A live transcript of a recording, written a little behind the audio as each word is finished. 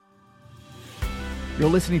You're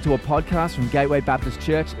listening to a podcast from Gateway Baptist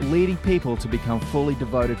Church, leading people to become fully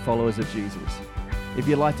devoted followers of Jesus. If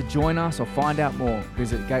you'd like to join us or find out more,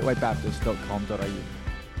 visit gatewaybaptist.com.au.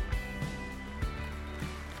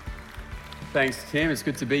 Thanks, Tim. It's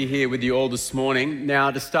good to be here with you all this morning. Now,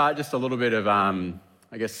 to start, just a little bit of,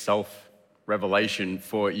 self-revelation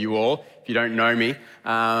for you all. If you don't know me,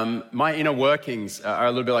 my inner workings are a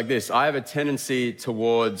little bit like this. I have a tendency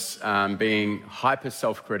towards being hyper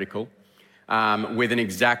self-critical with an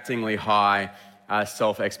exactingly high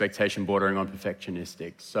self-expectation bordering on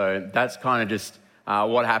perfectionistic. So that's kind of just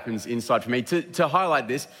what happens inside for me. To highlight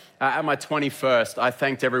this, at my 21st, I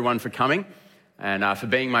thanked everyone for coming and for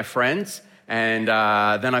being my friends. And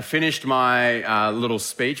then I finished my little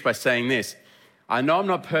speech by saying this: I know I'm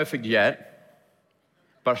not perfect yet,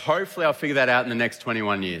 but hopefully I'll figure that out in the next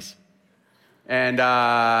 21 years. And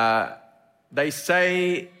they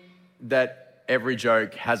say that every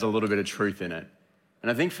joke has a little bit of truth in it. And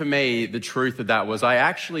I think for me, the truth of that was I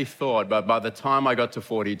actually thought, but by the time I got to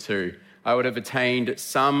 42, I would have attained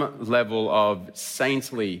some level of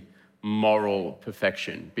saintly moral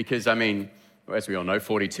perfection. Because, I mean, as we all know,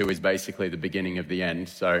 42 is basically the beginning of the end.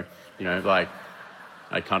 So, I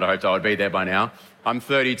kind of hoped I would be there by now. I'm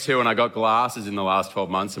 32 and I got glasses in the last 12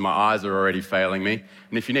 months and my eyes are already failing me.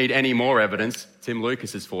 And if you need any more evidence, Tim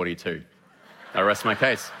Lucas is 42. I rest my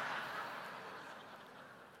case.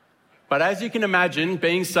 But as you can imagine,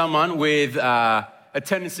 being someone with a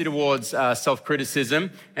tendency towards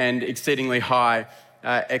self-criticism and exceedingly high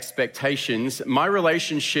expectations, my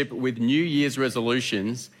relationship with New Year's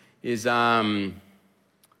resolutions is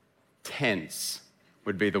tense,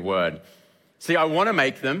 would be the word. See, I want to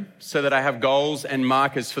make them so that I have goals and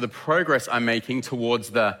markers for the progress I'm making towards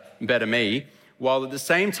the better me, while at the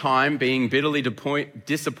same time being bitterly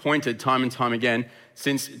disappointed time and time again,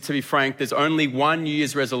 since, to be frank, there's only one New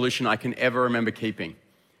Year's resolution I can ever remember keeping.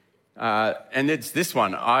 And it's this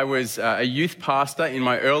one. I was a youth pastor in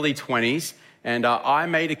my early 20s, and I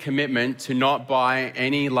made a commitment to not buy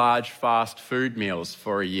any large fast food meals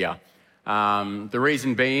for a year. The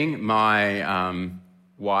reason being, my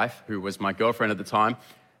wife, who was my girlfriend at the time,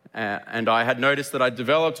 and I had noticed that I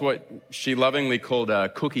developed what she lovingly called a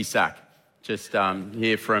cookie sack. Just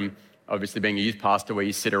here from obviously being a youth pastor where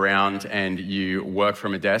you sit around and you work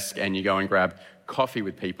from a desk and you go and grab coffee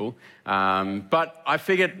with people. But I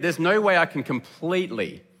figured there's no way I can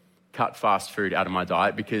completely cut fast food out of my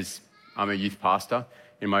diet because I'm a youth pastor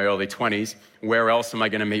in my early 20s. Where else am I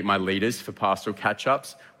going to meet my leaders for pastoral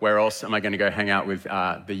catch-ups? Where else am I going to go hang out with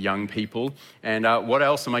the young people? And what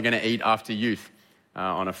else am I going to eat after youth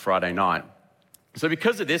on a Friday night? So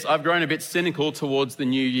because of this, I've grown a bit cynical towards the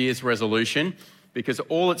New Year's resolution because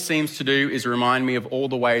all it seems to do is remind me of all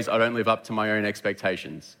the ways I don't live up to my own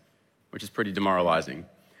expectations, which is pretty demoralizing.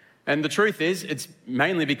 And the truth is, it's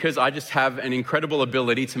mainly because I just have an incredible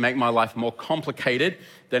ability to make my life more complicated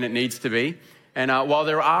than it needs to be. And while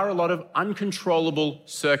there are a lot of uncontrollable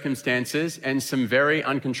circumstances and some very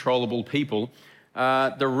uncontrollable people,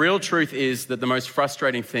 the real truth is that the most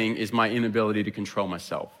frustrating thing is my inability to control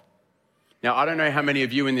myself. Now, I don't know how many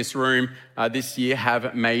of you in this room this year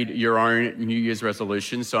have made your own New Year's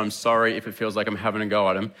resolutions, so I'm sorry if it feels like I'm having a go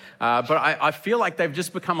at them. But I feel like they've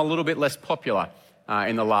just become a little bit less popular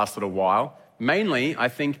in the last little while. Mainly, I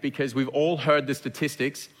think, because we've all heard the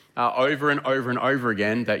statistics over and over and over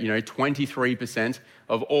again that, 23%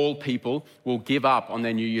 of all people will give up on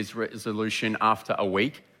their New Year's resolution after a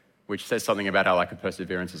week, which says something about our lack of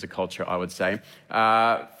perseverance as a culture, I would say.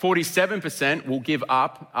 47% will give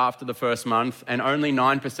up after the first month, and only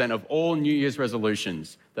 9% of all New Year's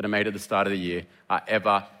resolutions that are made at the start of the year are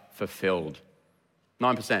ever fulfilled.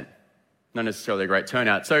 9%. Not necessarily a great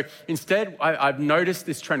turnout. So instead, I've noticed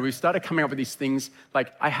this trend. We've started coming up with these things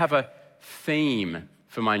like, I have a theme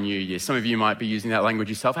for my new year. Some of you might be using that language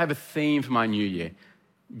yourself. I have a theme for my new year.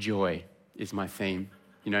 Joy is my theme,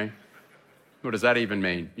 What does that even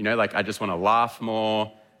mean? I just want to laugh more,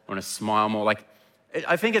 I want to smile more.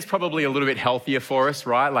 I think it's probably a little bit healthier for us,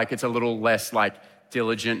 right? It's a little less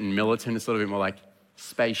diligent and militant. It's a little bit more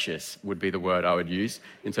spacious would be the word I would use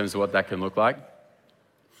in terms of what that can look like.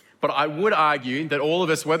 But I would argue that all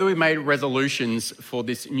of us, whether we made resolutions for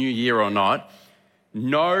this new year or not,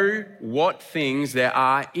 know what things there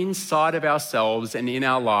are inside of ourselves and in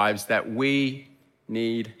our lives that we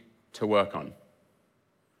need to work on.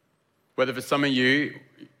 Whether for some of you,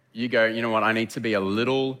 you go, you know what, I need to be a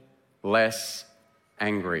little less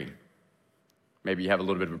angry. Maybe you have a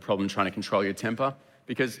little bit of a problem trying to control your temper.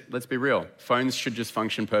 Because let's be real, phones should just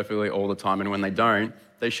function perfectly all the time. And when they don't,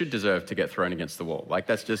 they should deserve to get thrown against the wall.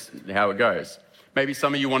 That's just how it goes. Maybe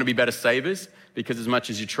some of you want to be better savers because as much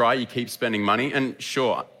as you try, you keep spending money. And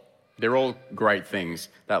sure, they're all great things.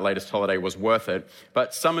 That latest holiday was worth it.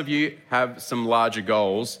 But some of you have some larger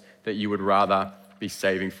goals that you would rather be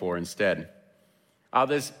saving for instead.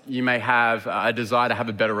 Others, you may have a desire to have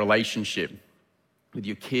a better relationship with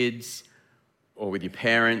your kids or with your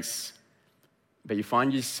parents, but you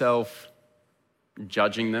find yourself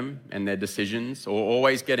judging them and their decisions, or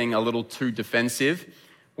always getting a little too defensive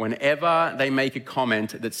whenever they make a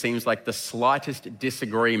comment that seems like the slightest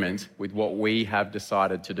disagreement with what we have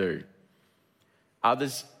decided to do.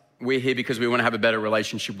 Others, we're here because we want to have a better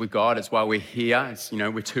relationship with God. It's why we're here.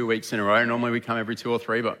 We're 2 weeks in a row. Normally we come every 2 or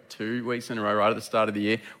 3, but 2 weeks in a row right at the start of the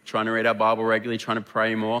year. We're trying to read our Bible regularly, trying to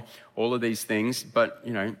pray more, all of these things. But,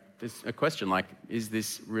 there's a question like, is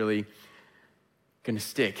this really going to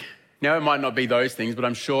stick? Now, it might not be those things, but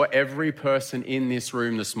I'm sure every person in this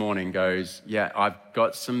room this morning goes, yeah, I've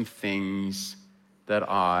got some things that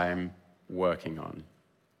I'm working on.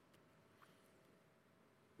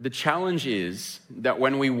 The challenge is that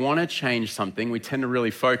when we want to change something, we tend to really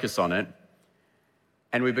focus on it,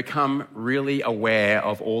 and we become really aware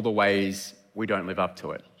of all the ways we don't live up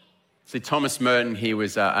to it. See, Thomas Merton, he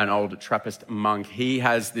was an old Trappist monk. He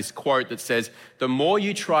has this quote that says, the more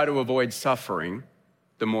you try to avoid suffering,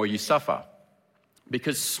 the more you suffer,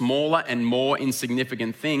 because smaller and more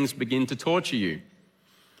insignificant things begin to torture you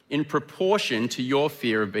in proportion to your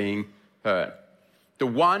fear of being hurt. The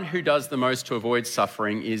one who does the most to avoid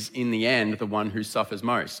suffering is, in the end, the one who suffers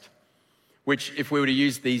most. Which, if we were to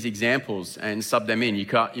use these examples and sub them in,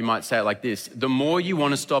 you might say it like this. The more you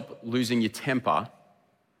want to stop losing your temper,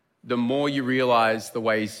 the more you realize the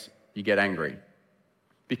ways you get angry.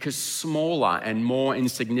 Because smaller and more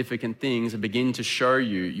insignificant things begin to show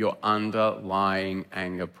you your underlying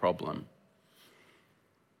anger problem.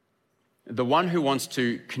 The one who wants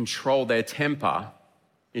to control their temper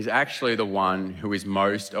is actually the one who is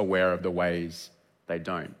most aware of the ways they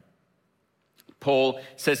don't. Paul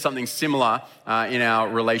says something similar in our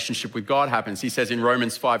relationship with God happens. He says in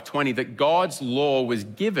Romans 5:20 that God's law was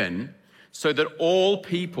given so that all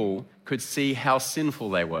people could see how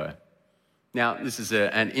sinful they were. Now, this is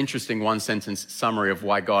an interesting one-sentence summary of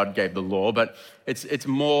why God gave the law, but it's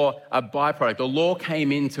more a byproduct. The law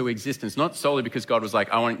came into existence not solely because God was like,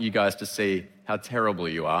 I want you guys to see how terrible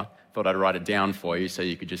you are. Thought I'd write it down for you so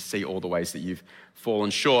you could just see all the ways that you've fallen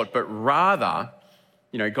short. But rather,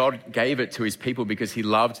 God gave it to his people because he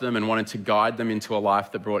loved them and wanted to guide them into a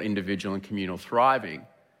life that brought individual and communal thriving.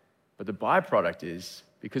 But the byproduct is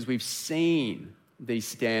because we've seen these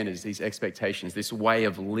standards, these expectations, this way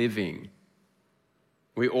of living,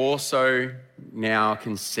 we also now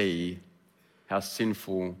can see how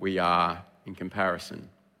sinful we are in comparison.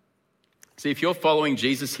 See, if you're following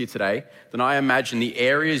Jesus here today, then I imagine the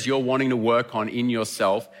areas you're wanting to work on in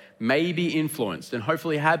yourself may be influenced, and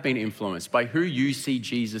hopefully have been influenced, by who you see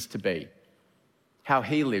Jesus to be, how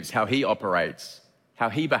he lives, how he operates, how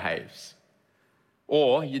he behaves.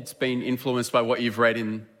 Or it's been influenced by what you've read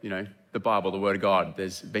in, the Bible, the Word of God.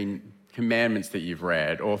 There's been commandments that you've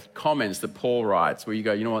read, or comments that Paul writes where you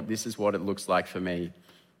go, you know what, this is what it looks like for me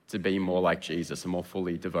to be more like Jesus, a more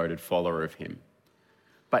fully devoted follower of him.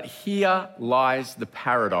 But here lies the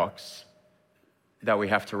paradox that we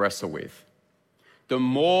have to wrestle with. The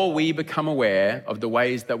more we become aware of the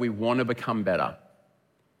ways that we want to become better,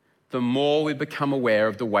 the more we become aware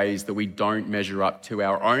of the ways that we don't measure up to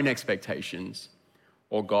our own expectations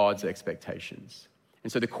or God's expectations.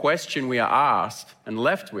 And so the question we are asked and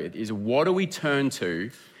left with is, what do we turn to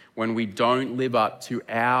when we don't live up to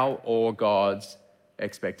our or God's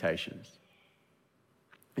expectations?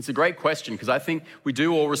 It's a great question because I think we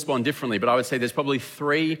do all respond differently, but I would say there's probably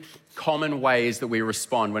 3 common ways that we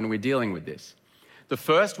respond when we're dealing with this. The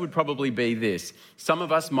first would probably be this. Some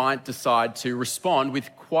of us might decide to respond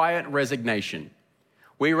with quiet resignation.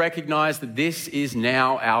 We recognize that this is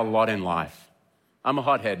now our lot in life. I'm a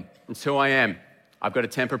hothead. It's who I am. I've got a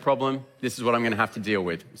temper problem. This is what I'm going to have to deal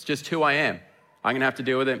with. It's just who I am. I'm going to have to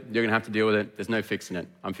deal with it. You're going to have to deal with it. There's no fixing it.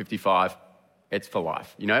 I'm 55. It's for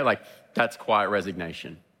life. That's quiet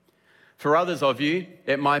resignation. For others of you,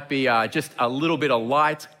 it might be just a little bit of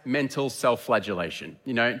light mental self-flagellation.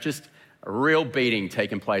 Just a real beating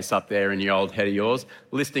taking place up there in your old head of yours,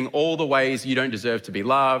 listing all the ways you don't deserve to be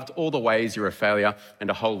loved, all the ways you're a failure,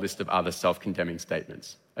 and a whole list of other self-condemning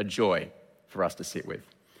statements. A joy for us to sit with.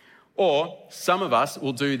 Or some of us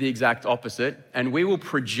will do the exact opposite, and we will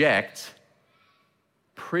project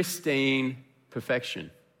pristine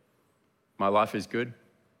perfection. My life is good.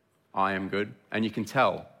 I am good. And you can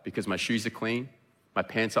tell because my shoes are clean, my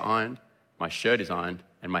pants are ironed, my shirt is ironed,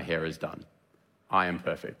 and my hair is done. I am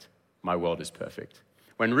perfect. my world is perfect.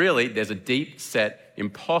 When really there's a deep-set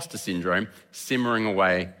imposter syndrome simmering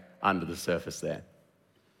away under the surface there.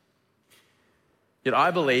 Yet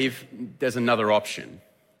I believe there's another option,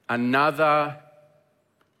 another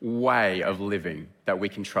way of living that we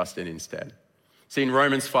can trust in instead. See, in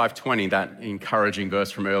Romans 5:20, that encouraging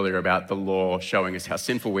verse from earlier about the law showing us how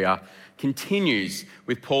sinful we are, continues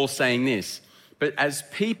with Paul saying this, but as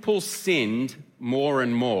people sinned more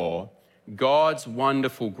and more, God's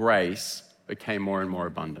wonderful grace became more and more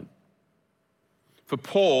abundant. For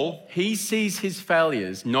Paul, he sees his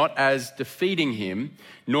failures not as defeating him,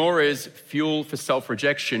 nor as fuel for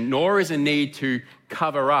self-rejection, nor as a need to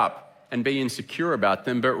cover up and be insecure about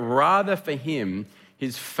them, but rather for him,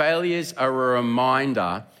 his failures are a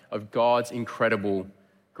reminder of God's incredible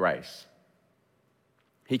grace.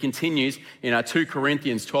 He continues in 2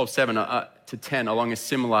 Corinthians 12:7-10 along a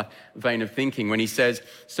similar vein of thinking when he says,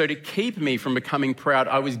 so to keep me from becoming proud,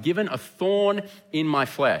 I was given a thorn in my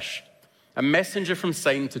flesh, a messenger from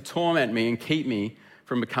Satan to torment me and keep me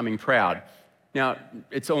from becoming proud. Now,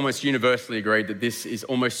 it's almost universally agreed that this is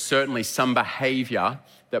almost certainly some behavior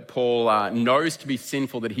that Paul knows to be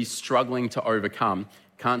sinful that he's struggling to overcome,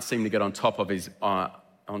 can't seem to get on top of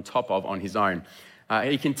on his own.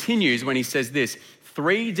 He continues when he says this,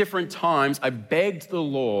 3 different times I begged the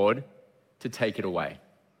Lord to take it away.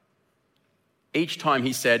 Each time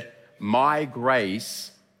he said, my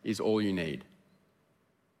grace is all you need.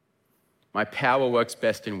 My power works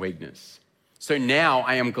best in weakness. So now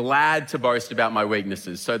I am glad to boast about my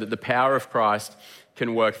weaknesses so that the power of Christ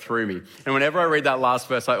can work through me. And whenever I read that last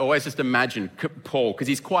verse, I always just imagine Paul, because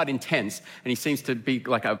he's quite intense and he seems to be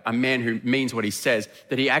like a man who means what he says,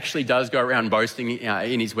 that he actually does go around boasting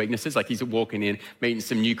in his weaknesses. Like he's walking in, meeting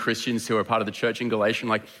some new Christians who are part of the church in Galatia,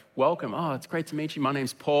 like, welcome. Oh, it's great to meet you. My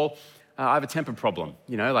name's Paul. I have a temper problem.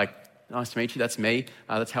 Like, nice to meet you. That's me.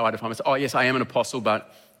 That's how I define myself. Oh, yes, I am an apostle,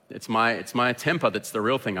 but it's my temper that's the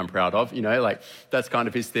real thing I'm proud of, like that's kind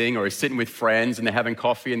of his thing. Or he's sitting with friends and they're having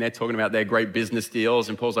coffee and they're talking about their great business deals.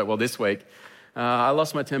 And Paul's like, well, this week, I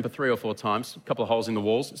lost my temper 3 or 4 times, a couple of holes in the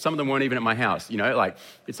walls. Some of them weren't even at my house,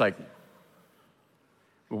 it's like,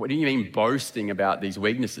 what do you mean boasting about these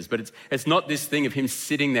weaknesses? But it's not this thing of him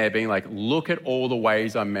sitting there being like, look at all the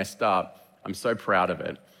ways I messed up. I'm so proud of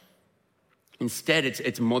it. Instead,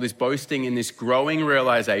 it's more this boasting and this growing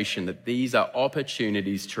realization that these are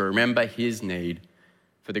opportunities to remember his need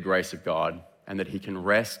for the grace of God and that he can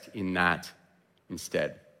rest in that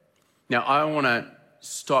instead. Now, I want to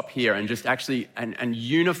stop here and just actually and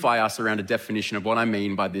unify us around a definition of what I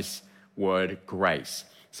mean by this word grace.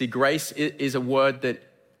 See, grace is a word that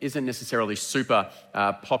isn't necessarily super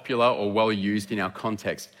popular or well used in our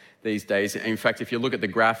context these days. In fact, if you look at the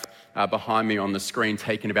graph behind me on the screen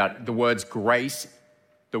taken about the word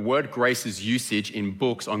grace's usage in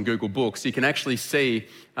books on Google Books, you can actually see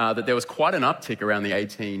that there was quite an uptick around the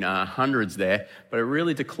 1800s there, but it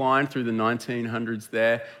really declined through the 1900s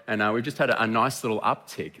there, and we've just had a nice little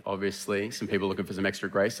uptick, obviously. Some people looking for some extra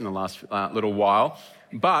grace in the last little while,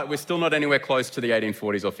 but we're still not anywhere close to the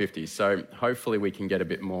 1840s or 50s, so hopefully we can get a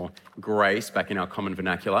bit more grace back in our common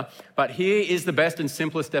vernacular. But here is the best and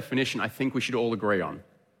simplest definition I think we should all agree on.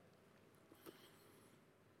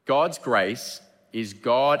 God's grace is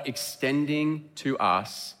God extending to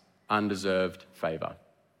us undeserved favor.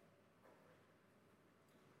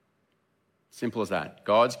 Simple as that.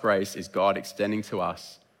 God's grace is God extending to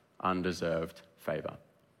us undeserved favor.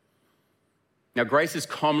 Now, grace is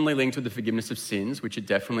commonly linked with the forgiveness of sins, which it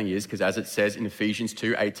definitely is, because as it says in Ephesians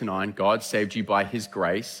 2:8-9, God saved you by his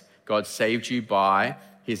grace. God saved you by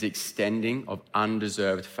his extending of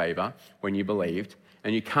undeserved favor when you believed.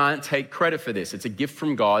 And you can't take credit for this. It's a gift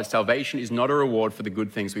from God. Salvation is not a reward for the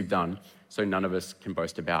good things we've done, so none of us can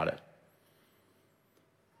boast about it.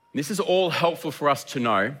 This is all helpful for us to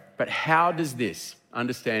know, but how does this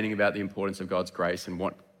understanding about the importance of God's grace and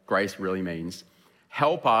what grace really means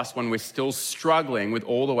help us when we're still struggling with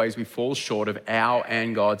all the ways we fall short of our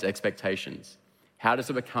and God's expectations? How does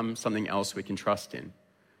it become something else we can trust in?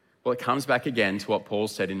 Well, it comes back again to what Paul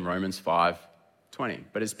said in Romans 5:20.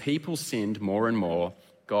 But as people sinned more and more,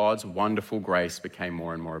 God's wonderful grace became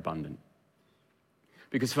more and more abundant.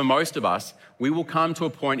 Because for most of us, we will come to a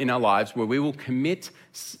point in our lives where we will commit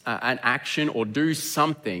an action or do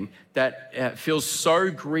something that feels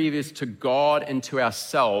so grievous to God and to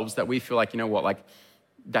ourselves that we feel like,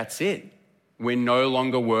 that's it. We're no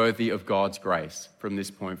longer worthy of God's grace from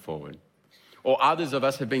this point forward. Or others of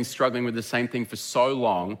us have been struggling with the same thing for so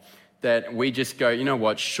long that we just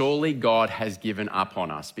go, surely God has given up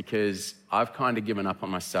on us because I've kind of given up on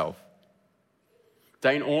myself.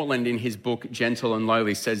 Dane Ortland, in his book Gentle and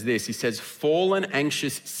Lowly, says this. He says, fallen,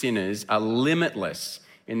 anxious sinners are limitless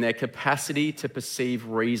in their capacity to perceive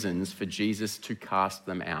reasons for Jesus to cast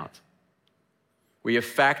them out. We are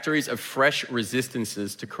factories of fresh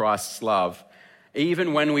resistances to Christ's love.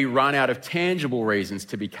 Even when we run out of tangible reasons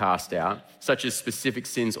to be cast out, such as specific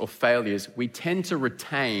sins or failures, we tend to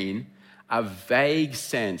retain a vague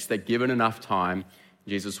sense that given enough time,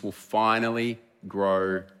 Jesus will finally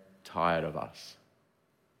grow tired of us.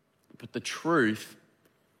 But the truth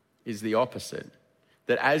is the opposite.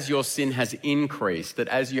 That as your sin has increased, that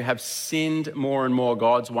as you have sinned more and more,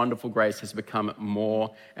 God's wonderful grace has become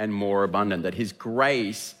more and more abundant. That his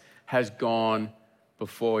grace has gone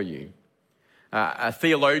before you. A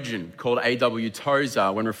theologian called A.W.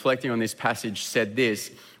 Tozer, when reflecting on this passage, said this: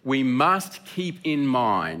 we must keep in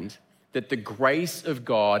mind that the grace of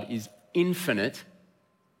God is infinite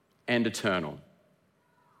and eternal.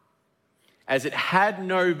 As it had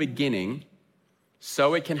no beginning,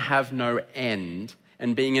 so it can have no end.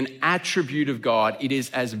 And being an attribute of God, it is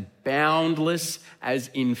as boundless as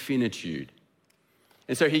infinitude.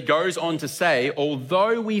 And so he goes on to say,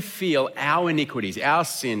 although we feel our iniquities, our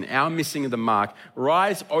sin, our missing of the mark,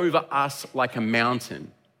 rise over us like a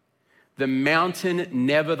mountain, the mountain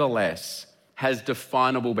nevertheless has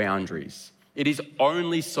definable boundaries. It is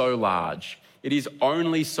only so large. It is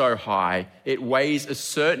only so high. It weighs a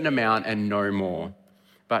certain amount and no more.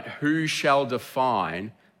 But who shall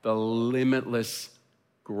define the limitless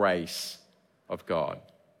grace of God?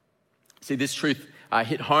 See, this truth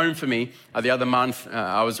hit home for me the other month.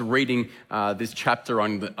 I was reading this chapter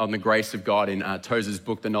on the grace of God in Tozer's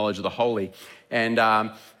book, The Knowledge of the Holy. And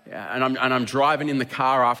I'm driving in the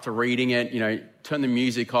car after reading it, turn the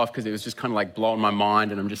music off because it was just kind of like blowing my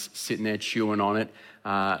mind, and I'm just sitting there chewing on it.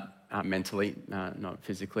 Mentally, not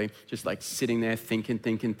physically, just like sitting there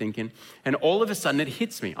thinking. And all of a sudden it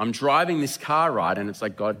hits me. I'm driving this car ride, and it's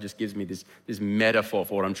like God just gives me this metaphor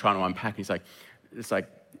for what I'm trying to unpack. It's like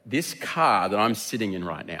this car that I'm sitting in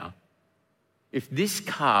right now, if this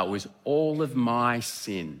car was all of my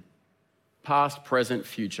sin, past, present,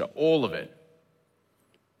 future, all of it,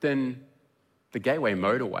 then the Gateway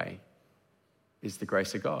motorway is the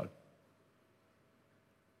grace of God.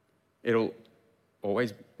 It'll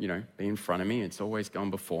always, be in front of me. It's always going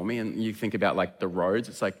before me. And you think about like the roads.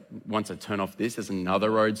 It's like once I turn off this, there's another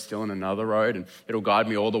road still and another road, and it'll guide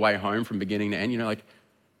me all the way home from beginning to end. Like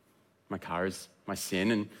my car is my sin,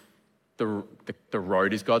 and the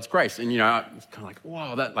road is God's grace. And, it's kind of like,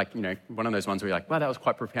 wow, that one of those ones where you're like, wow, that was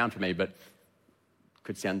quite profound for me, but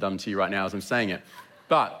could sound dumb to you right now as I'm saying it.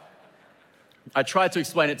 But I tried to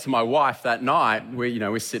explain it to my wife that night.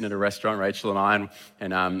 We're sitting at a restaurant, Rachel and I,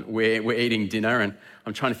 and we're eating dinner, and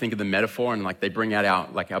I'm trying to think of the metaphor, and they bring out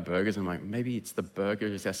our burgers, and I'm like, maybe it's the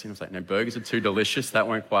burgers. I was like, no, burgers are too delicious. That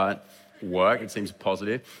won't quite work. It seems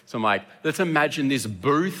positive. So I'm like, let's imagine this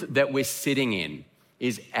booth that we're sitting in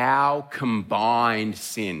is our combined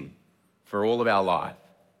sin for all of our life.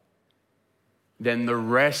 Then the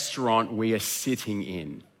restaurant we are sitting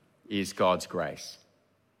in is God's grace.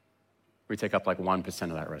 We take up 1%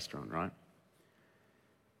 of that restaurant, right?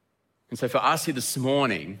 And so for us here this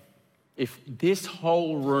morning, if this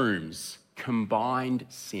whole room's combined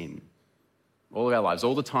sin, all of our lives,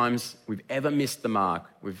 all the times we've ever missed the mark,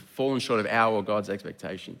 we've fallen short of our or God's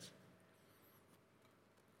expectations,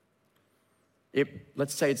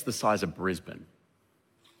 let's say it's the size of Brisbane,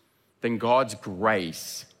 then God's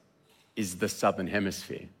grace is the southern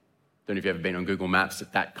hemisphere. Don't know if you've ever been on Google Maps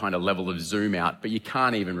at that kind of level of zoom out, but you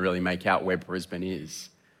can't even really make out where Brisbane is,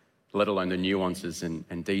 let alone the nuances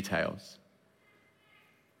and details.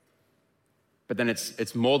 But then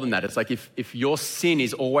it's more than that. It's like if your sin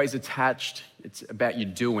is always attached, it's about your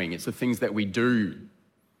doing, it's the things that we do.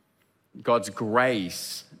 God's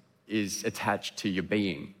grace is attached to your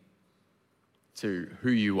being, to who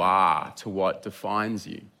you are, to what defines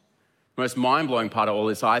you. The most mind-blowing part of all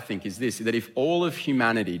this, I think, is this, that if all of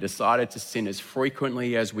humanity decided to sin as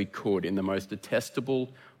frequently as we could in the most detestable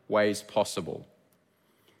ways possible,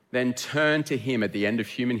 then turn to him at the end of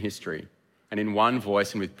human history and in one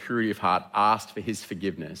voice and with purity of heart asked for his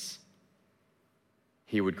forgiveness,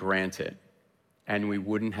 he would grant it, and we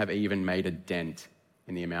wouldn't have even made a dent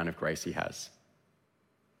in the amount of grace he has.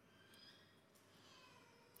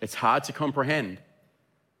 It's hard to comprehend,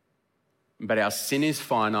 but our sin is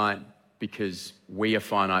finite because we are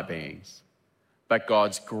finite beings. But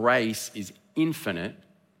God's grace is infinite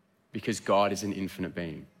because God is an infinite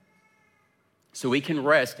being. So we can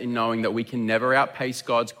rest in knowing that we can never outpace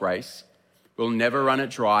God's grace. We'll never run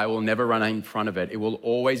it dry. We'll never run in front of it. It will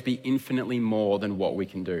always be infinitely more than what we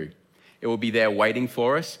can do. It will be there waiting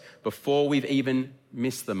for us before we've even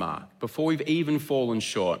missed the mark, before we've even fallen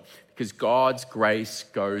short, because God's grace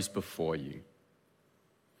goes before you.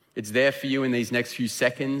 It's there for you in these next few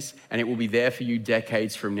seconds, and it will be there for you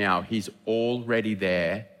decades from now. He's already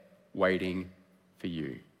there waiting for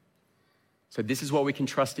you. So this is what we can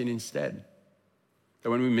trust in instead. That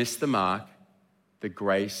when we miss the mark, the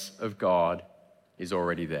grace of God is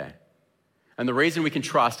already there. And the reason we can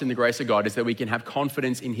trust in the grace of God is that we can have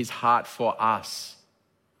confidence in his heart for us.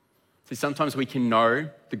 See, sometimes we can know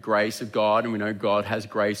the grace of God and we know God has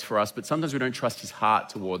grace for us, but sometimes we don't trust his heart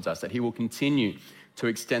towards us, that he will continue to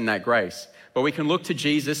extend that grace. But we can look to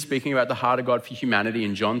Jesus speaking about the heart of God for humanity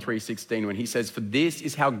in John 3:16 when he says, "For this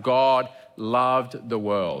is how God loved the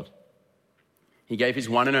world. He gave his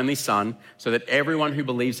one and only Son so that everyone who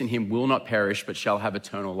believes in him will not perish but shall have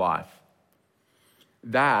eternal life."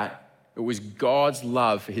 It was God's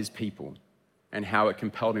love for his people and how it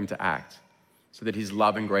compelled him to act so that his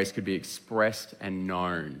love and grace could be expressed and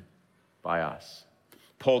known by us.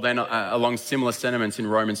 Paul then, along similar sentiments in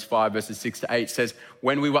Romans 5 verses 6 to 8 says,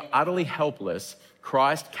 "When we were utterly helpless,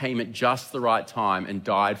 Christ came at just the right time and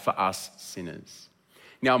died for us sinners."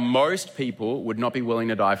 Now, most people would not be willing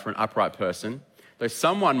to die for an upright person, though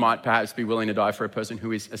someone might perhaps be willing to die for a person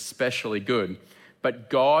who is especially good.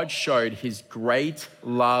 But God showed his great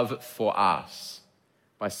love for us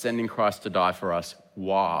by sending Christ to die for us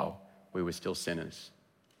while we were still sinners.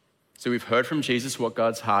 So we've heard from Jesus what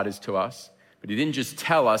God's heart is to us, but he didn't just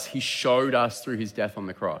tell us, he showed us through his death on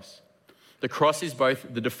the cross. The cross is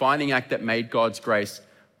both the defining act that made God's grace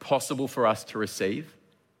possible for us to receive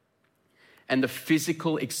and the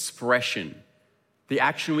physical expression, the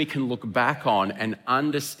action we can look back on and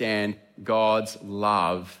understand God's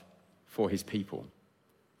love for his people.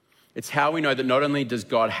 It's how we know that not only does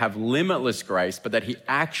God have limitless grace, but that he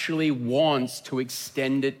actually wants to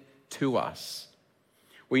extend it to us.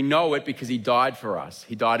 We know it because he died for us.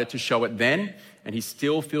 He died to show it then, and he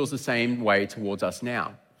still feels the same way towards us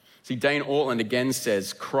now. See, Dane Ortland again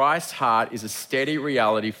says, Christ's heart is a steady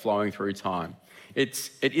reality flowing through time.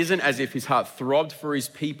 It isn't as if his heart throbbed for his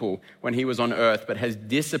people when he was on earth, but has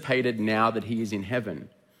dissipated now that he is in heaven.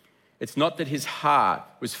 It's not that his heart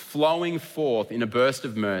was flowing forth in a burst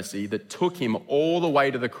of mercy that took him all the way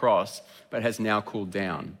to the cross, but has now cooled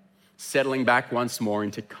down, settling back once more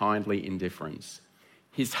into kindly indifference.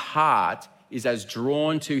 His heart is as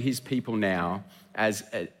drawn to his people now as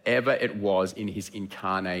ever it was in his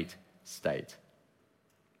incarnate state.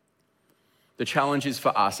 The challenge is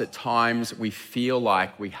for us, at times we feel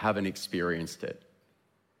like we haven't experienced it.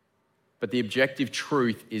 But the objective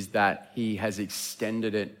truth is that he has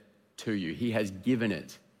extended it to you. He has given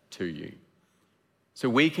it to you. So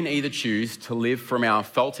we can either choose to live from our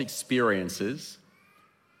felt experiences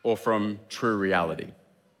or from true reality.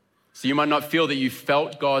 So you might not feel that you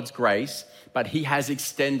felt God's grace, but he has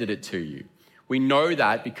extended it to you. We know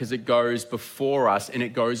that because it goes before us and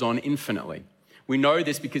it goes on infinitely. We know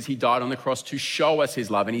this because he died on the cross to show us his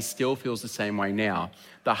love, and he still feels the same way now.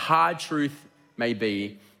 The hard truth may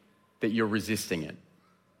be that you're resisting it.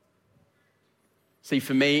 See,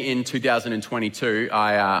 for me in 2022,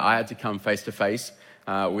 I had to come face to face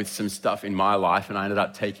with some stuff in my life, and I ended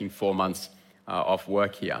up taking 4 months off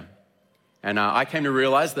work here. And I came to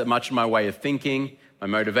realize that much of my way of thinking, my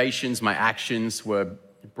motivations, my actions were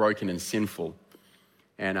broken and sinful.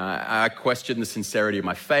 And I questioned the sincerity of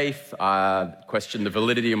my faith, I questioned the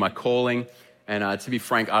validity of my calling, and to be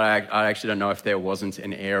frank, I actually don't know if there wasn't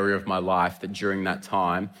an area of my life that during that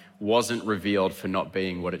time wasn't revealed for not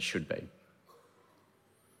being what it should be.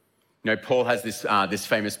 You know, Paul has this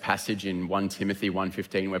famous passage in 1 Timothy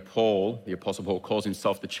 1:15 where Paul, the Apostle Paul, calls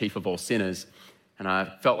himself the chief of all sinners. And I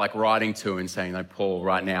felt like writing to him and saying, no, Paul,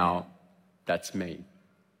 right now, that's me.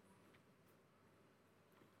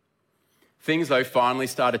 Things, though, finally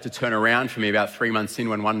started to turn around for me about 3 months in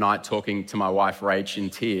when one night, talking to my wife, Rach,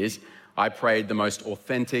 in tears, I prayed the most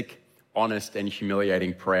authentic, honest, and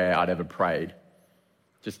humiliating prayer I'd ever prayed,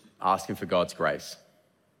 just asking for God's grace.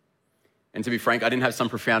 And to be frank, I didn't have some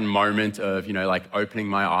profound moment of, like opening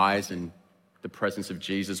my eyes and the presence of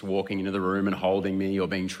Jesus walking into the room and holding me, or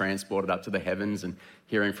being transported up to the heavens and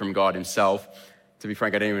hearing from God himself. To be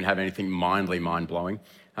frank, I didn't even have anything mind-blowing.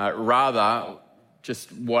 Rather,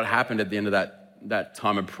 just what happened at the end of that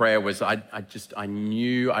time of prayer was I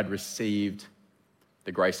knew I'd received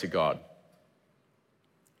the grace of God.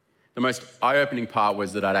 The most eye-opening part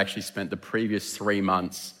was that I'd actually spent the previous 3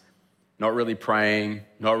 months not really praying,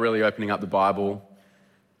 not really opening up the Bible.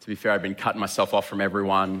 To be fair, I'd been cutting myself off from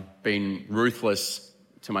everyone, being ruthless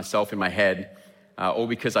to myself in my head, all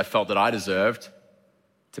because I felt that I deserved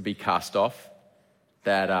to be cast off,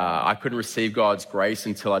 that I couldn't receive God's grace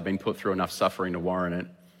until I'd been put through enough suffering to warrant it.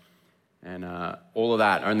 And all of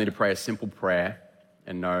that only to pray a simple prayer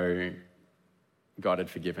and know God had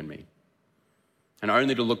forgiven me. And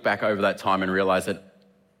only to look back over that time and realize that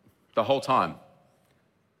the whole time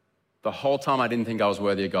I didn't think I was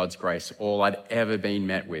worthy of God's grace. All I'd ever been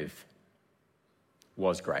met with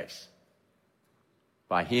was grace.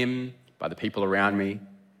 By Him, by the people around me,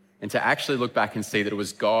 and to actually look back and see that it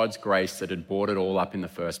was God's grace that had brought it all up in the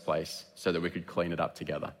first place so that we could clean it up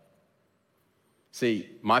together. See,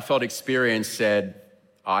 my felt experience said,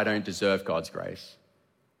 I don't deserve God's grace.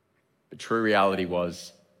 But true reality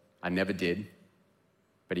was, I never did,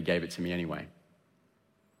 but He gave it to me anyway.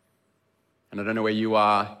 And I don't know where you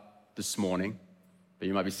are this morning, but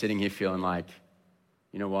you might be sitting here feeling like,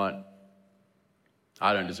 you know what?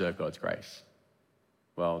 I don't deserve God's grace.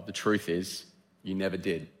 Well, the truth is, you never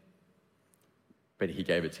did, but He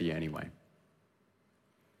gave it to you anyway.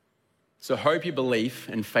 So hope your belief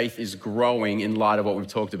and faith is growing in light of what we've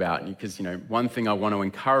talked about. Because, one thing I want to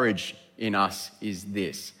encourage in us is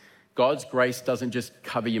this. God's grace doesn't just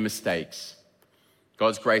cover your mistakes.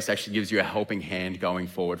 God's grace actually gives you a helping hand going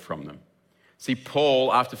forward from them. See,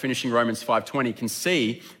 Paul, after finishing Romans 5:20, can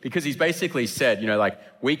see, because he's basically said,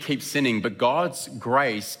 we keep sinning, but God's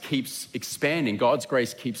grace keeps expanding. God's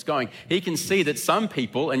grace keeps going. He can see that some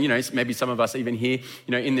people, and maybe some of us even here,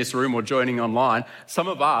 in this room or joining online, some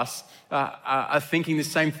of us are thinking the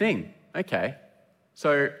same thing. Okay,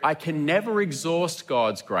 so I can never exhaust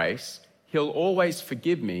God's grace. He'll always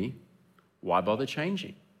forgive me. Why bother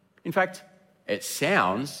changing? In fact, it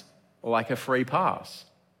sounds like a free pass.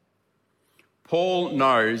 Paul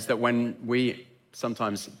knows that when we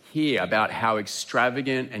sometimes hear about how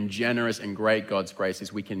extravagant and generous and great God's grace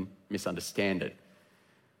is, we can misunderstand it.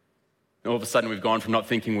 And all of a sudden, we've gone from not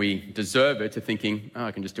thinking we deserve it to thinking,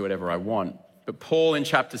 I can just do whatever I want. But Paul in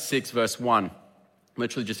chapter 6, verse 1,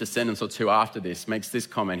 literally just a sentence or two after this, makes this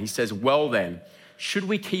comment. He says, well then, should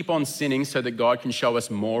we keep on sinning so that God can show us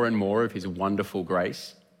more and more of His wonderful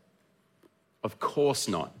grace? Of course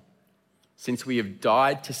not. Since we have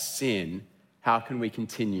died to sin, how can we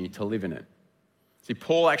continue to live in it? See,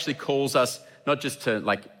 Paul actually calls us not just to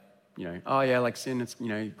sin, it's,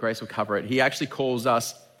 grace will cover it. He actually calls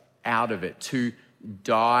us out of it, to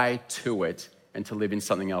die to it and to live in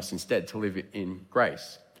something else instead, to live in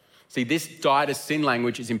grace. See, this die to sin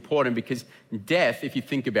language is important because death, if you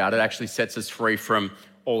think about it, actually sets us free from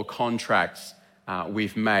all contracts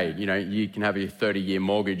we've made. You can have a 30-year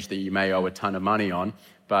mortgage that you may owe a ton of money on,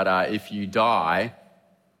 but if you die,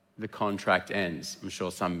 the contract ends. I'm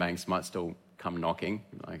sure some banks might still come knocking,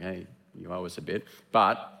 like, hey, you owe us a bit.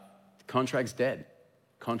 But the contract's dead.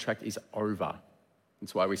 Contract is over.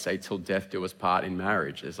 That's why we say till death do us part in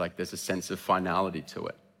marriage. There's a sense of finality to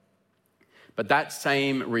it. But that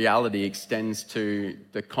same reality extends to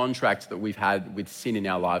the contract that we've had with sin in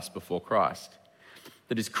our lives before Christ.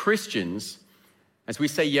 That as Christians, as we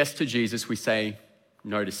say yes to Jesus, we say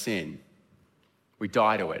no to sin. We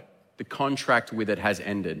die to it. The contract with it has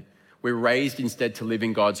ended. We're raised instead to live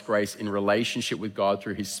in God's grace in relationship with God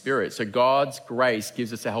through His Spirit. So God's grace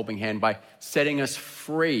gives us a helping hand by setting us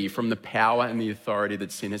free from the power and the authority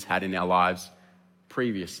that sin has had in our lives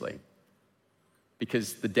previously.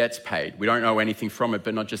 Because the debt's paid. We don't owe anything from it,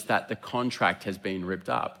 but not just that, the contract has been ripped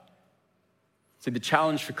up. So the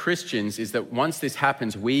challenge for Christians is that once this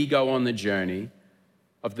happens, we go on the journey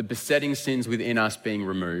of the besetting sins within us being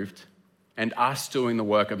removed and us doing the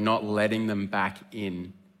work of not letting them back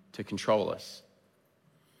in to control us.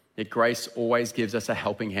 Yet grace always gives us a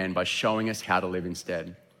helping hand by showing us how to live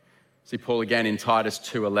instead. See, Paul again in Titus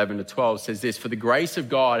 2:11-12 says this, for the grace of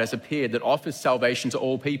God has appeared that offers salvation to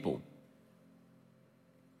all people.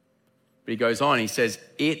 But he goes on, he says,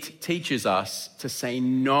 it teaches us to say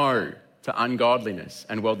no to ungodliness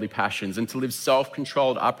and worldly passions and to live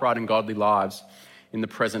self-controlled, upright and godly lives in the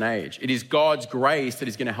present age. It is God's grace that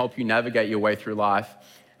is going to help you navigate your way through life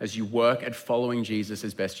as you work at following Jesus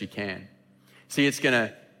as best you can. See, it's going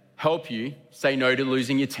to help you say no to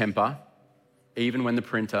losing your temper, even when the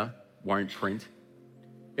printer won't print.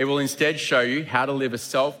 It will instead show you how to live a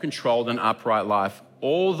self-controlled and upright life,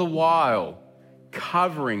 all the while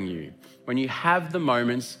covering you when you have the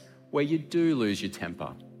moments where you do lose your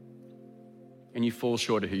temper and you fall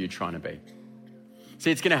short of who you're trying to be. See,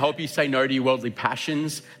 it's going to help you say no to your worldly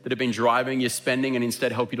passions that have been driving your spending and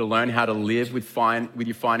instead help you to learn how to live with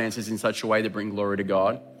your finances in such a way that bring glory to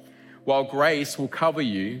God. While grace will cover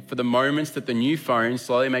you for the moments that the new phone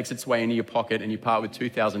slowly makes its way into your pocket and you part with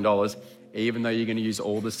 $2,000, even though you're going to use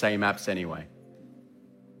all the same apps anyway.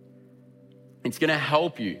 It's going to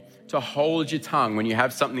help you to hold your tongue when you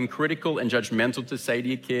have something critical and judgmental to say to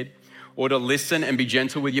your kid, or to listen and be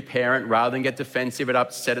gentle with your parent rather than get defensive and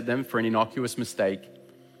upset at them for an innocuous mistake,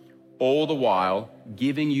 all the while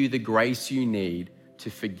giving you the grace you need to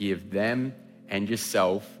forgive them and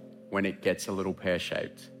yourself when it gets a little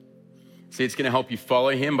pear-shaped. See, it's going to help you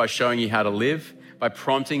follow him by showing you how to live, by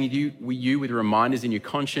prompting you with reminders in your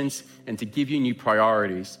conscience and to give you new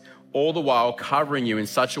priorities, all the while covering you in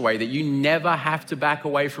such a way that you never have to back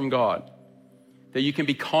away from God, that you can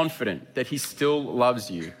be confident that he still loves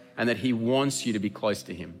you and that he wants you to be close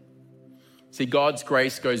to him. See, God's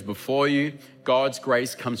grace goes before you, God's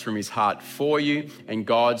grace comes from his heart for you, and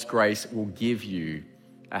God's grace will give you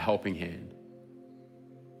a helping hand.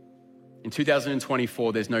 In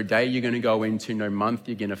 2024, there's no day you're going to go into, no month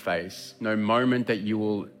you're going to face, no moment that you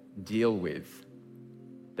will deal with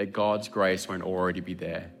that God's grace won't already be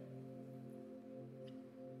there.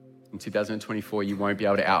 In 2024, you won't be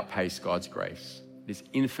able to outpace God's grace. It is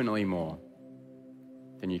infinitely more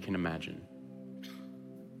than you can imagine.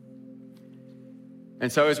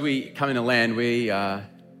 And so as we come into land, we are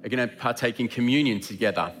going to partake in communion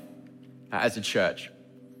together as a church.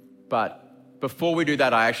 But before we do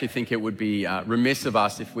that, I actually think it would be remiss of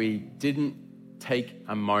us if we didn't take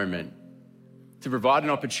a moment to provide an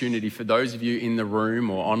opportunity for those of you in the room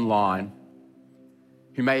or online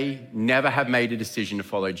who may never have made a decision to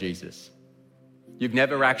follow Jesus. You've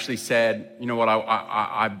never actually said, you know what,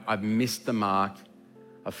 I've missed the mark.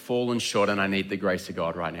 I've fallen short and I need the grace of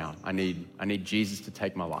God right now. I need Jesus to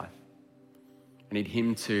take my life. I need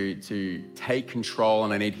him to take control,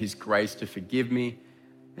 and I need his grace to forgive me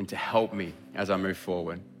and to help me as I move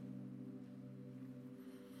forward.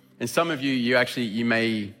 And some of you, you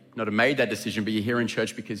may not have made that decision, but you're here in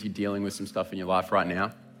church because you're dealing with some stuff in your life right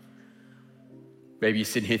now. Maybe you're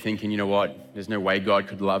sitting here thinking, you know what, there's no way God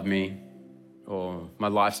could love me, or my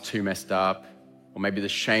life's too messed up, or maybe the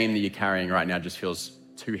shame that you're carrying right now just feels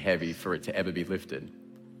too heavy for it to ever be lifted.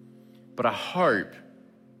 But I hope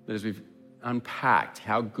that as we've unpacked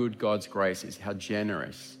how good God's grace is, how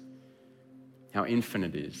generous, how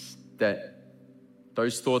infinite it is, that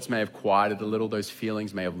those thoughts may have quieted a little, those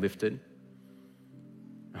feelings may have lifted.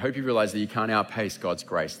 I hope you realize that you can't outpace God's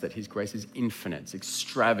grace, that his grace is infinite, it's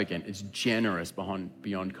extravagant, it's generous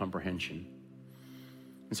beyond comprehension.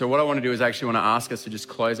 And so what I want to do is actually want to ask us to just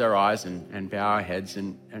close our eyes and bow our heads,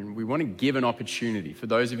 and we want to give an opportunity for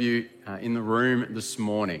those of you in the room this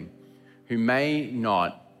morning who may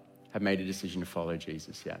not have made a decision to follow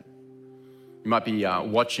Jesus yet. You might be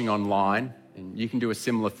watching online, and you can do a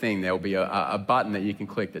similar thing. There will be a button that you can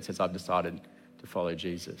click that says, I've decided to follow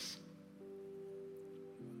Jesus.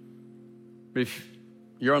 But if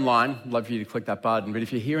you're online, I'd love for you to click that button. But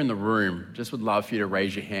if you're here in the room, just would love for you to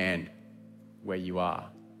raise your hand where you are.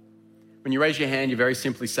 When you raise your hand, you're very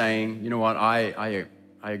simply saying, you know what, I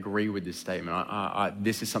agree with this statement.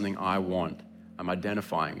 This is something I want. I'm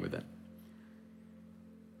identifying with it.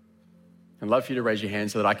 I'd love for you to raise your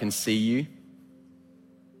hand so that I can see you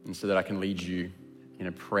and so that I can lead you in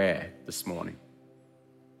a prayer this morning.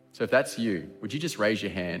 So if that's you, would you just raise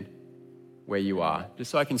your hand where you are,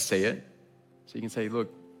 just so I can see it? So you can say,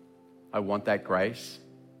 look, I want that grace.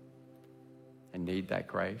 I need that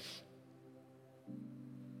grace.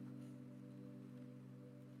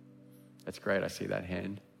 That's great. I see that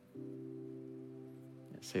hand.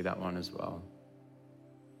 I see that one as well.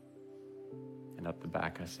 And up the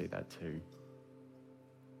back, I see that too.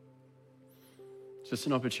 It's just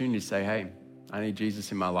an opportunity to say, hey, I need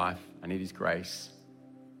Jesus in my life. I need his grace.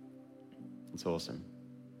 It's awesome.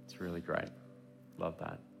 It's really great. Love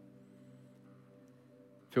that.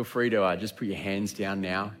 Feel free to just put your hands down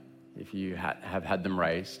now if you have had them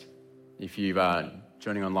raised. If you've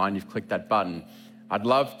joining online, you've clicked that button. I'd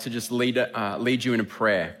love to just lead you in a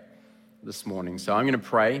prayer this morning. So I'm going to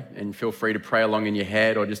pray, and feel free to pray along in your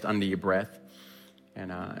head or just under your breath,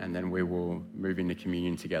 and then we will move into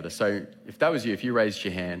communion together. So if that was you, if you raised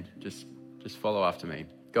your hand, just follow after me.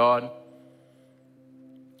 God,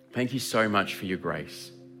 thank you so much for your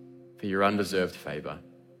grace, for your undeserved favor.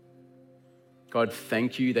 God,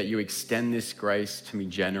 thank you that you extend this grace to me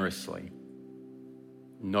generously,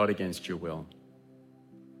 not against your will.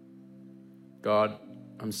 God,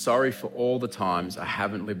 I'm sorry for all the times I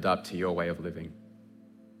haven't lived up to your way of living.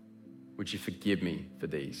 Would you forgive me for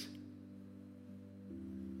these?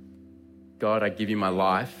 God, I give you my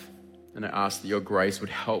life, and I ask that your grace would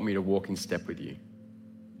help me to walk in step with you.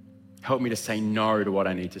 Help me to say no to what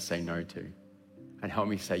I need to say no to, and help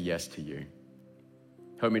me say yes to you.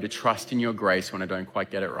 Help me to trust in your grace when I don't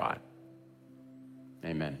quite get it right.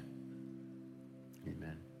 Amen.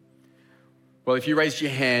 Amen. Well, if you raised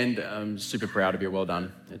your hand, I'm super proud of you. Well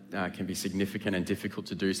done. It can be significant and difficult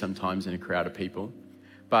to do sometimes in a crowd of people.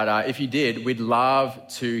 But if you did, we'd love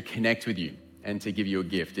to connect with you and to give you a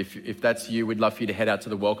gift. If that's you, we'd love for you to head out to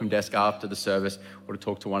the welcome desk after the service or to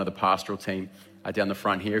talk to one of the pastoral team down the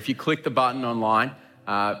front here. If you click the button online,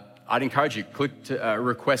 I'd encourage you, click to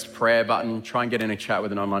request prayer button, try and get in a chat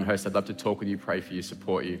with an online host. I'd love to talk with you, pray for you,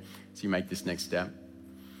 support you as you make this next step.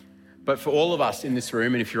 But for all of us in this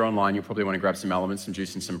room, and if you're online, you'll probably want to grab some elements, some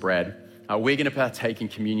juice and some bread. We're going to partake in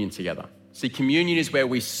communion together. See, communion is where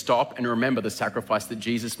we stop and remember the sacrifice that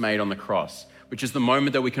Jesus made on the cross, which is the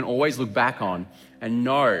moment that we can always look back on and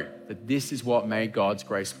know that this is what made God's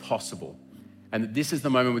grace possible. And that this is the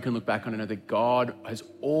moment we can look back on and know that God has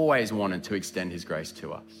always wanted to extend his grace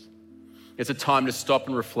to us. It's a time to stop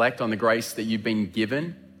and reflect on the grace that you've been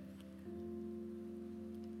given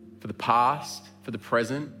for the past, for the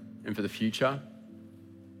present, and for the future.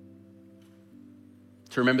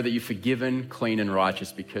 To remember that you're forgiven, clean, and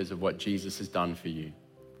righteous because of what Jesus has done for you.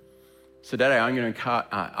 So today I'm going to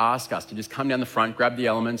ask us to just come down the front, grab the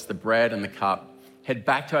elements, the bread and the cup, head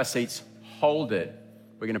back to our seats, hold it.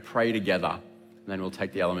 We're going to pray together, and then we'll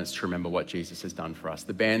take the elements to remember what Jesus has done for us.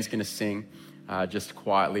 The band's going to sing just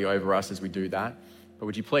quietly over us as we do that. But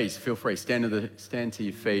would you please feel free, stand to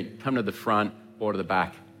your feet, come to the front or to the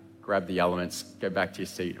back, grab the elements, go back to your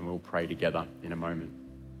seat, and we'll pray together in a moment.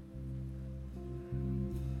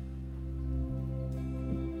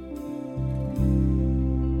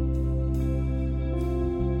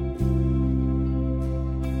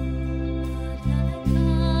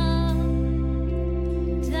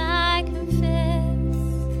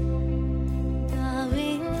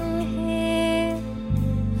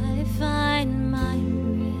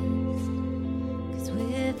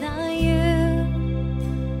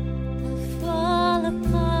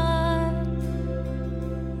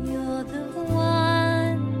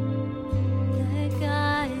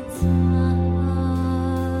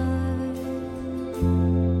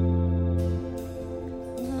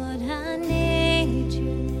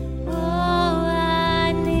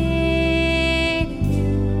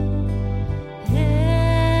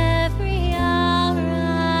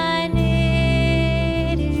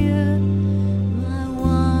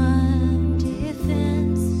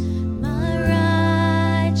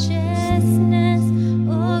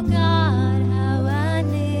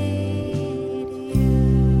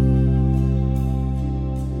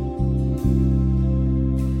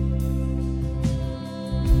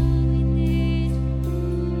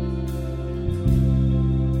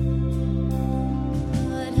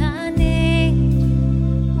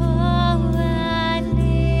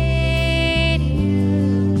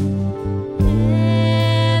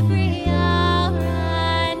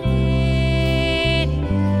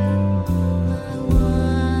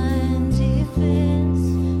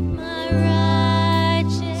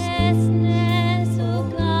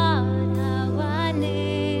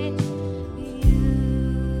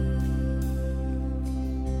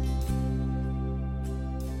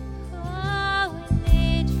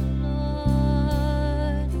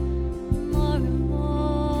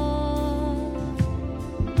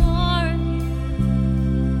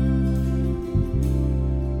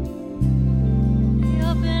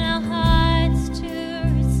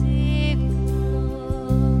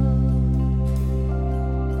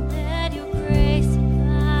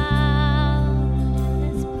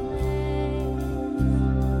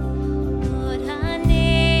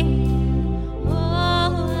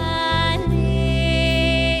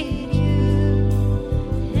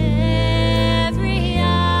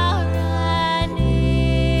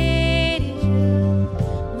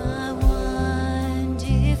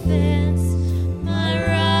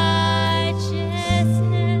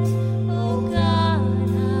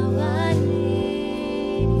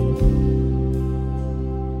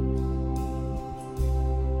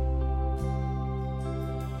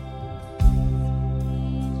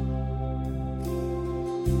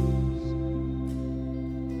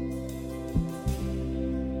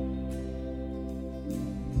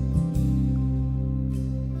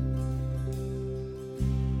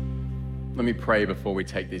 Let me pray before we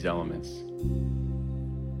take these elements.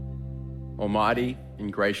 Almighty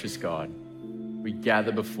and gracious God, we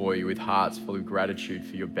gather before you with hearts full of gratitude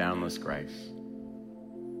for your boundless grace.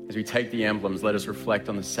 As we take the emblems, let us reflect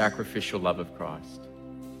on the sacrificial love of Christ.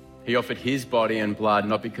 He offered his body and blood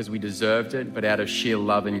not because we deserved it, but out of sheer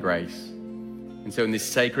love and grace. And so in this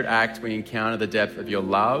sacred act, we encounter the depth of your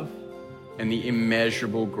love and the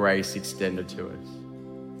immeasurable grace extended to us.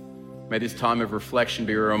 May this time of reflection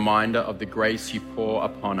be a reminder of the grace you pour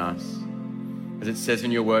upon us. As it says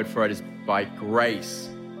in your word, for it is by grace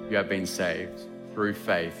you have been saved through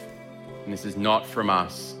faith. And this is not from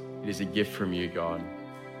us, it is a gift from you, God.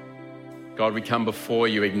 God, we come before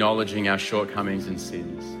you acknowledging our shortcomings and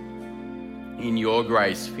sins. In your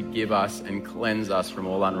grace, forgive us and cleanse us from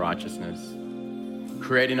all unrighteousness.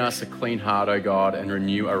 Create in us a clean heart, O God, and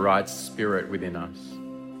renew a right spirit within us.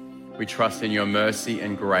 We trust in your mercy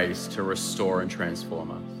and grace to restore and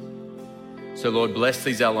transform us. So Lord, bless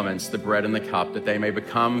these elements, the bread and the cup, that they may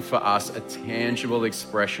become for us a tangible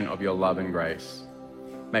expression of your love and grace.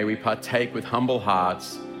 May we partake with humble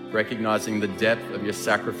hearts, recognizing the depth of your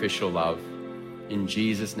sacrificial love. In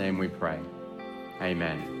Jesus' name we pray.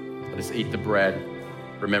 Amen. Let us eat the bread,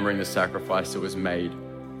 remembering the sacrifice that was made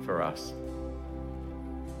for us.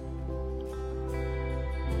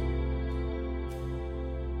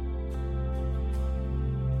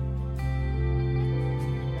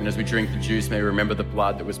 And as we drink the juice, may we remember the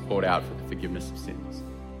blood that was poured out for the forgiveness of sins.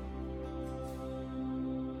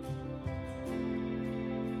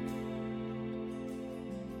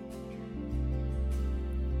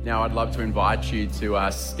 Now I'd love to invite you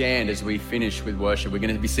to stand as we finish with worship. We're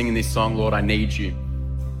going to be singing this song, Lord, I Need You.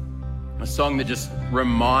 A song that just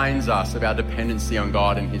reminds us of our dependency on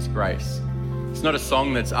God and his grace. It's not a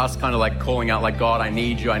song that's us kind of like calling out like, God, I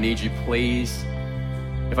need you, please.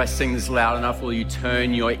 If I sing this loud enough, will you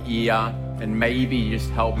turn your ear and maybe just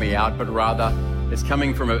help me out? But rather, it's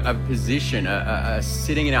coming from a position, a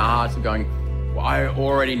sitting in our hearts of going, well, I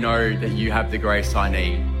already know that you have the grace I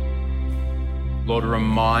need. Lord,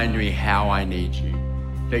 remind me how I need you,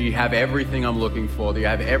 that you have everything I'm looking for, that you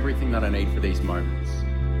have everything that I need for these moments.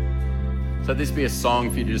 So let this be a song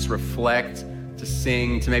for you to just reflect, to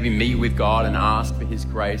sing, to maybe meet with God and ask for his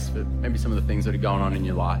grace for maybe some of the things that are going on in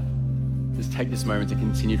your life. Just take this moment to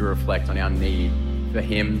continue to reflect on our need for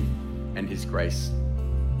him and his grace.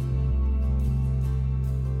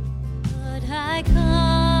 Lord, I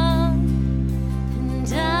come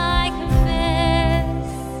and I confess,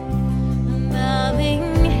 I'm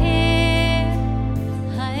bowing here,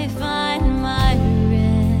 I find my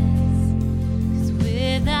rest, 'cause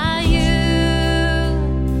without you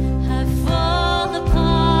I fall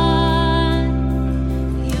apart.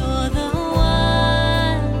 You're the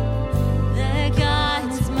one that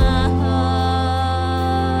guides my heart.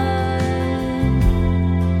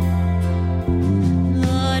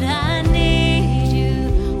 Lord, I need you,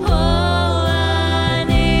 oh, I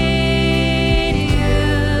need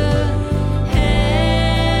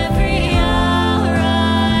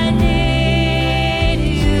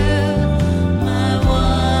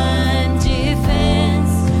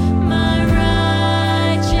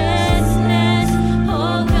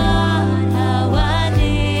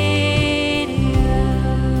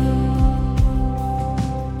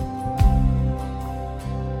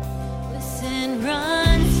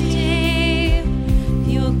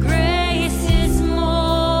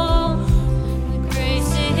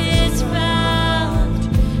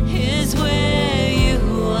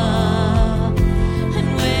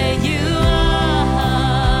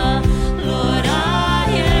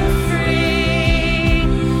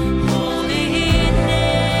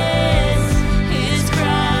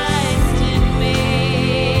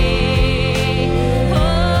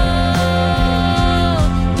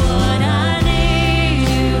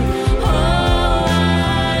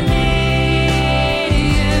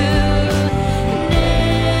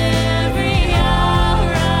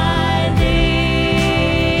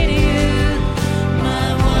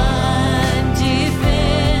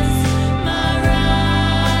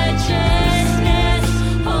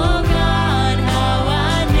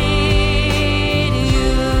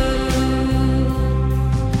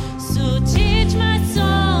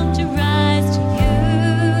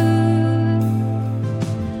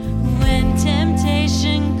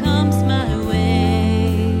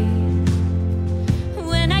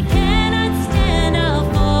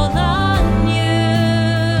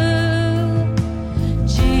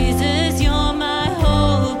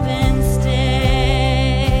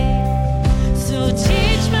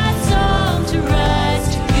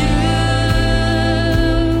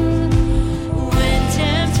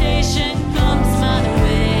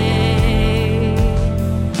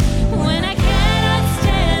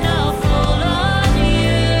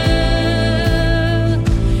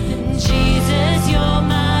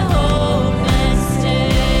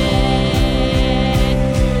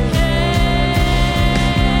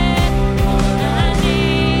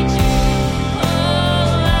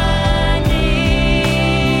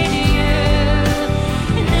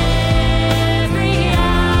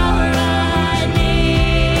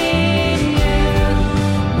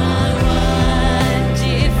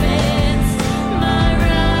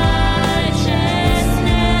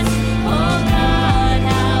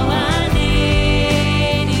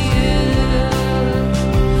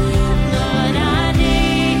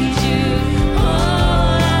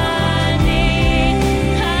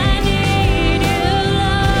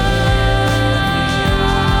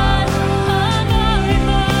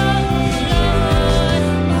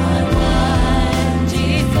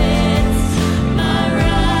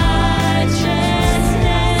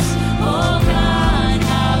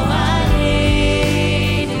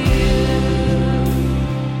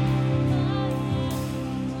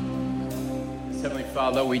Heavenly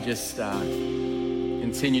Father, we just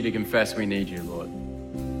continue to confess we need you, Lord.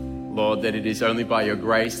 Lord, that it is only by your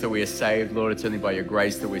grace that we are saved. Lord, it's only by your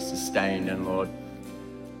grace that we're sustained. And Lord,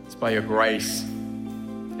 it's by your grace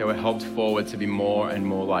that we're helped forward to be more and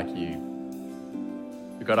more like you.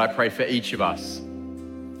 God, I pray for each of us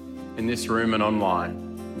in this room and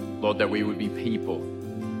online, Lord, that we would be people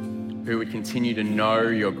who would continue to know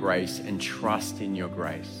your grace and trust in your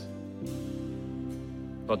grace.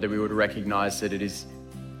 Lord, that we would recognize that it is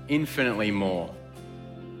infinitely more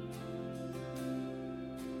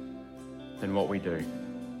than what we do,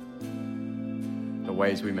 the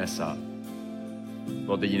ways we mess up.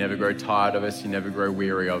 Lord, that you never grow tired of us, you never grow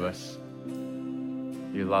weary of us.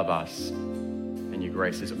 You love us, and your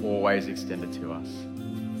grace is always extended to us.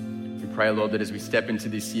 We pray, Lord, that as we step into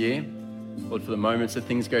this year, Lord, for the moments that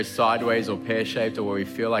things go sideways or pear-shaped or where we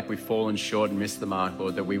feel like we've fallen short and missed the mark,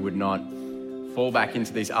 Lord, that we would not fall back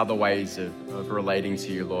into these other ways of relating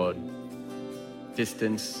to you, Lord.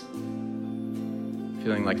 Distance,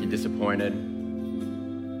 feeling like you're disappointed.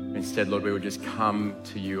 Instead, Lord, we would just come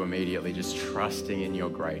to you immediately, just trusting in your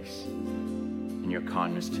grace and your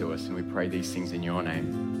kindness to us. And we pray these things in your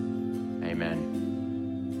name.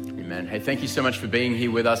 Amen. Amen. Hey, thank you so much for being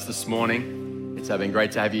here with us this morning. It's been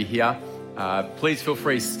great to have you here. Please feel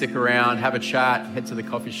free to stick around, have a chat, head to the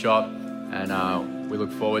coffee shop, and we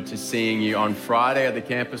look forward to seeing you on Friday at the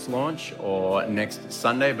campus launch or next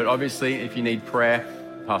Sunday. But obviously, if you need prayer,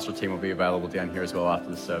 the pastoral team will be available down here as well after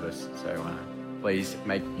the service. So please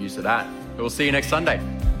make use of that. But we'll see you next Sunday.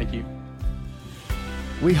 Thank you.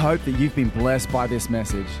 We hope that you've been blessed by this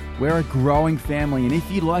message. We're a growing family, and if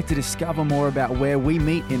you'd like to discover more about where we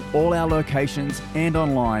meet in all our locations and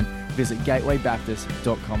online, visit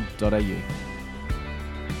gatewaybaptist.com.au.